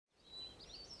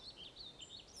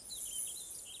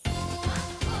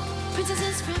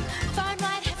princesses from far and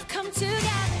wide have come together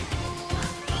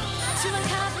to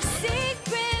uncover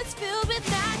secrets filled with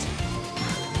magic.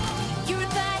 You're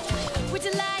invited, we're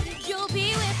delighted you'll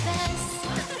be with us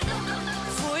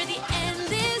for the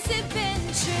endless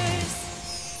adventures.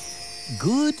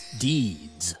 Good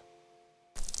deeds.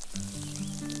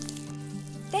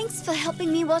 Thanks for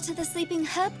helping me water the sleeping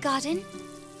herb garden.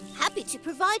 Happy to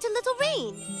provide a little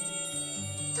rain.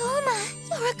 Doma,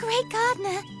 you're a great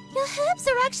gardener. Your herbs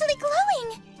are actually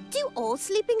glowing. Do all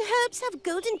sleeping herbs have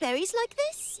golden berries like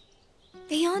this?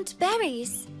 They aren't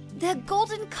berries. They're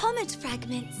golden comet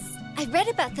fragments. I read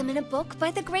about them in a book by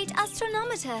the great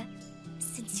astronometer.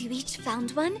 Since you each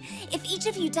found one, if each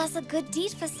of you does a good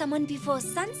deed for someone before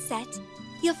sunset,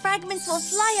 your fragments will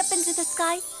fly up into the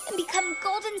sky and become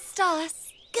golden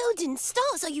stars. Golden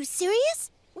stars? Are you serious?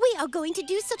 We are going to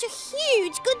do such a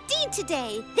huge good deed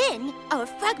today. Then our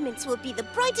fragments will be the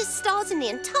brightest stars in the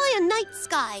entire night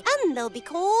sky. And they'll be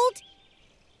called...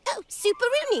 oh, Super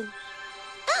Rooney.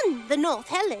 And the North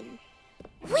Helen.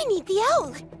 Winnie the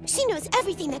Owl. She knows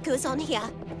everything that goes on here.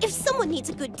 If someone needs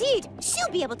a good deed, she'll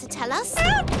be able to tell us.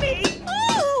 Help me!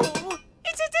 Oh!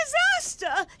 It's a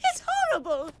disaster! It's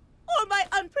horrible! All my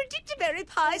unpredictable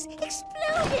pies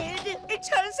exploded. It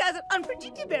turns out that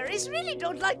unpredictable really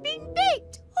don't like being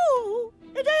baked. Oh,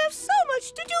 and I have so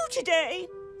much to do today.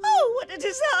 Oh, what a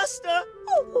disaster.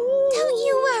 Oh. Don't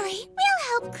you worry. We'll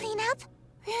help clean up.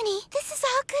 Rooney, this is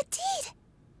our good deed.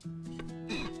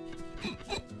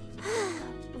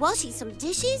 Washing some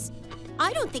dishes?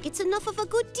 I don't think it's enough of a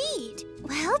good deed.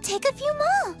 Well, take a few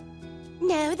more.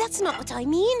 No, that's not what I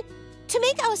mean. To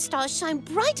make our stars shine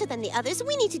brighter than the others,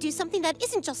 we need to do something that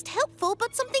isn't just helpful,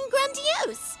 but something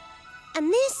grandiose.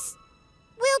 And this...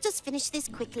 we'll just finish this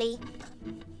quickly.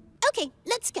 Okay,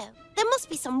 let's go. There must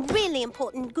be some really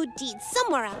important good deeds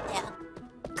somewhere out there.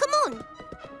 Come on.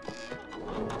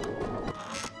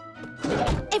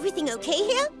 Everything okay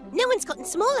here? No one's gotten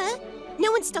smaller?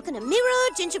 No one's stuck in a mirror,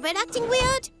 gingerbread acting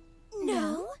weird?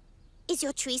 No. Is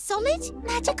your tree solid?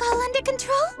 Magic all under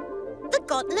control? The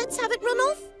gauntlets haven't run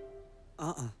off?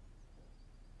 Rooney,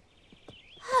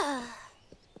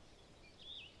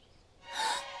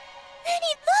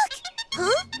 look!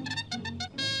 Huh?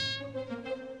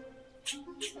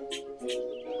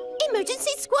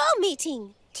 Emergency squirrel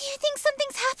meeting! Do you think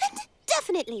something's happened?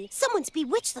 Definitely. Someone's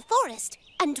bewitched the forest.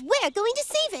 And we're going to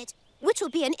save it, which will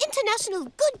be an international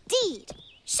good deed.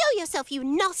 Show yourself, you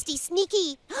nasty,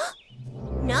 sneaky...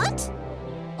 nut?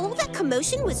 All that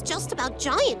commotion was just about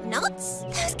giant nuts?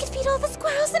 Those could feed all the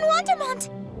squirrels in Wondermont.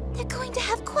 They're going to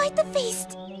have quite the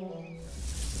feast.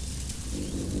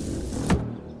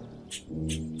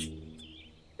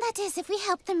 That is, if we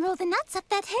help them roll the nuts up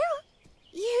that hill.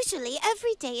 Usually,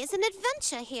 every day is an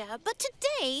adventure here, but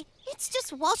today, it's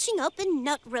just washing up and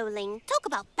nut rolling. Talk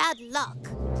about bad luck.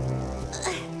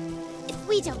 If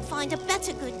we don't find a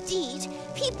better good deed,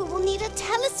 people will need a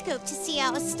telescope to see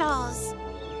our stars.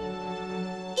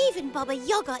 Even Baba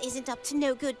Yaga isn't up to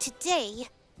no good today.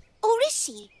 Or is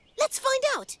she? Let's find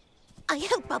out. I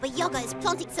hope Baba Yaga is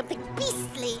planting something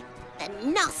beastly. The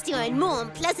nastier and more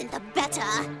unpleasant, the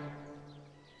better.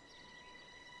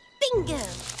 Bingo!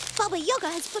 Baba Yaga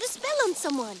has put a spell on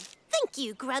someone. Thank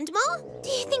you, Grandma. Do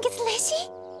you think it's Leshy?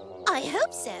 I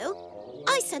hope so.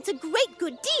 I sense a great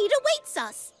good deed awaits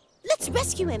us. Let's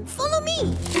rescue him. Follow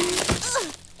me.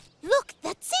 Look,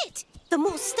 that's it. The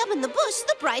more stub in the bush,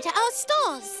 the brighter our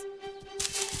stars.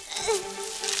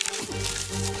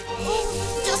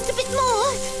 Just a bit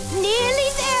more.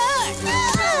 Nearly there.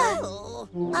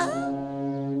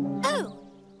 Oh.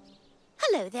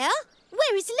 Hello there.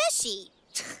 Where is Leshy?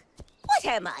 What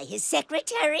am I, his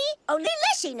secretary? Only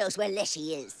Leshy knows where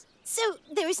Leshy is. So,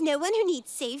 there is no one who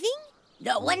needs saving?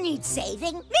 No one needs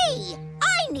saving. Me!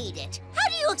 I need it. How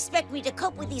do you expect me to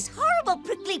cope with these horrible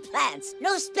prickly plants?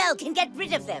 No spell can get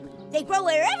rid of them. They grow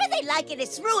wherever they like and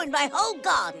it's ruined my whole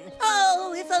garden.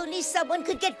 Oh, if only someone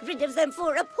could get rid of them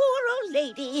for a poor old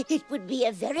lady. It would be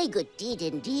a very good deed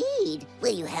indeed.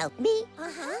 Will you help me?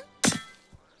 Uh-huh.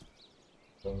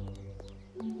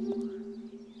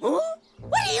 Huh?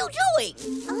 What are you doing?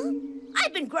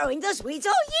 I've been growing those weeds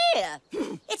all year.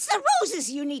 It's the roses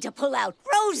you need to pull out.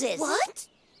 Roses. What?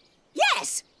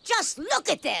 Yes. Just look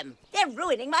at them. They're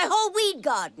ruining my whole weed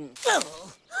garden.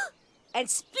 Oh. And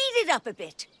speed it up a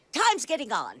bit. Time's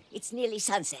getting on. It's nearly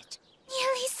sunset.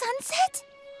 Nearly sunset?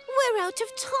 We're out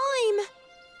of time.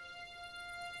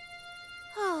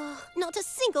 Oh, not a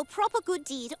single proper good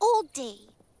deed all day.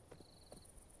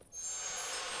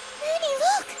 Rooney,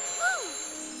 look!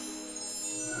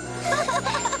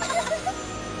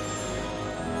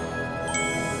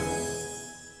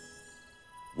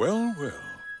 Well, well.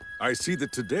 I see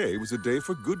that today was a day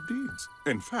for good deeds.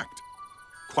 In fact,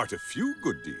 quite a few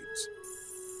good deeds.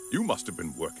 You must have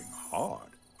been working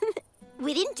hard.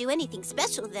 We didn't do anything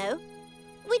special, though.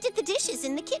 We did the dishes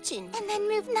in the kitchen. And then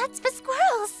moved nuts for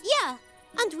squirrels. Yeah,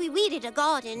 and we weeded a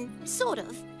garden, sort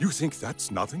of. You think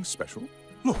that's nothing special?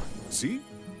 Look, see?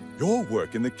 Your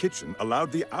work in the kitchen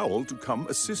allowed the owl to come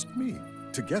assist me.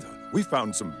 Together, we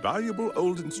found some valuable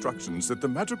old instructions that the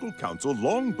Magical Council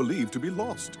long believed to be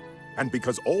lost. And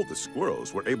because all the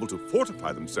squirrels were able to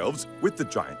fortify themselves with the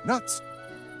giant nuts,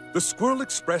 the Squirrel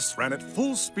Express ran at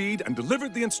full speed and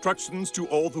delivered the instructions to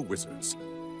all the wizards.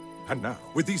 And now,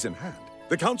 with these in hand,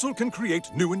 the Council can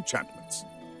create new enchantments.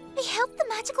 We helped the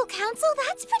Magical Council?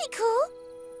 That's pretty cool.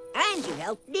 And you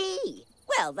helped me.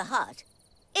 Well, the heart.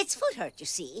 Its foot hurt, you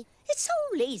see. It's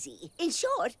so lazy. In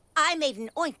short, I made an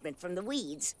ointment from the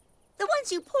weeds. The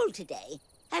ones you pulled today.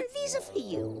 And these are for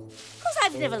you. 'Cause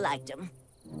I've never liked them.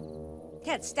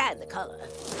 Can't stand the color.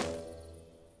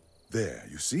 There,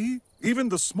 you see? Even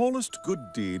the smallest good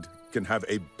deed can have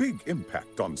a big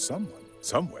impact on someone,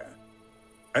 somewhere.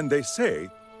 And they say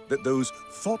that those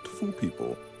thoughtful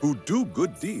people who do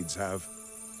good deeds have...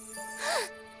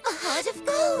 A heart of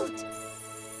gold!